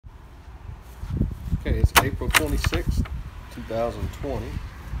Okay, it's April 26th, 2020.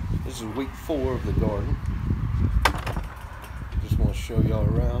 This is week 4 of the garden. Just want to show y'all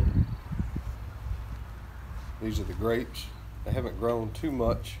around. These are the grapes. They haven't grown too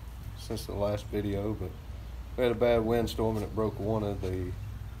much since the last video, but we had a bad windstorm and it broke one of the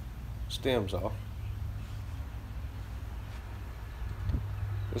stems off.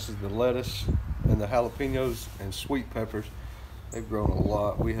 This is the lettuce and the jalapenos and sweet peppers. They've grown a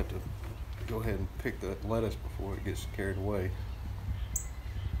lot. We have to go ahead and pick the lettuce before it gets carried away.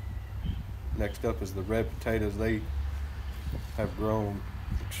 Next up is the red potatoes. They have grown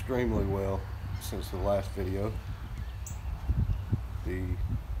extremely well since the last video. The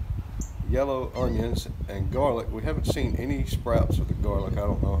yellow onions and garlic, we haven't seen any sprouts of the garlic. I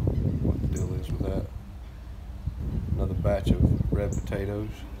don't know what the deal is with that. Another batch of red potatoes.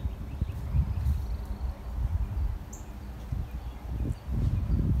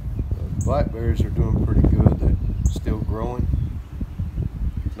 The blackberries are doing pretty good. They're still growing.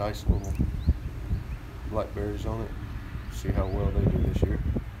 Nice little blackberries on it. See how well they do this year.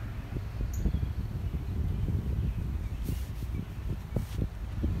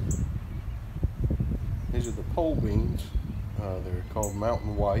 These are the pole beans. They're called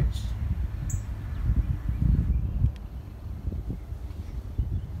mountain whites.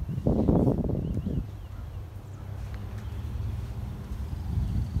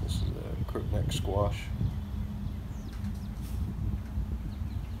 This is a crookneck squash.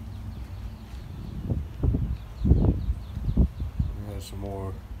 We have some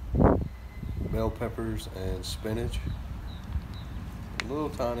more bell peppers and spinach. A little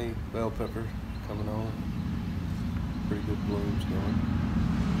tiny bell pepper coming on. Pretty good blooms going.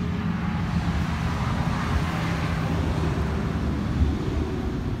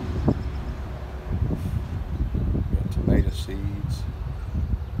 Got tomato seeds.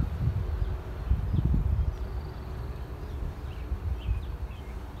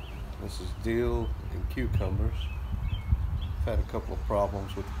 This is dill and cucumbers. I've had a couple of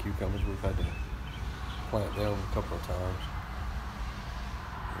problems with the cucumbers. We've had to plant them a couple of times.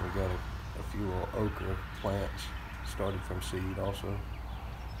 We got a few little okra plants started from seed also.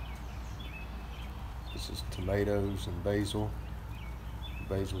 This is tomatoes and basil.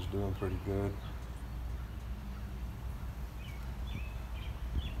 Basil's doing pretty good.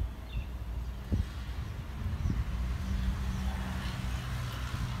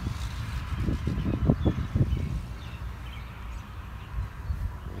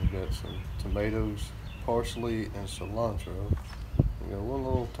 We got some tomatoes, parsley, and cilantro. We got one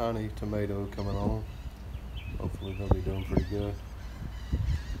little tiny tomato coming on. Hopefully they'll be doing pretty good.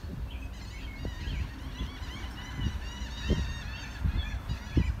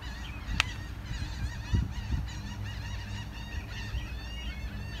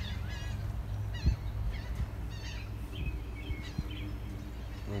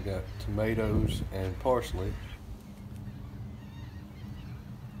 We got tomatoes and parsley.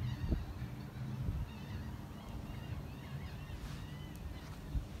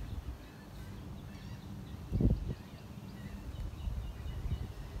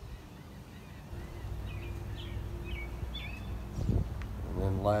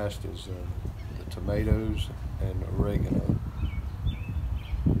 And then last is the tomatoes and oregano.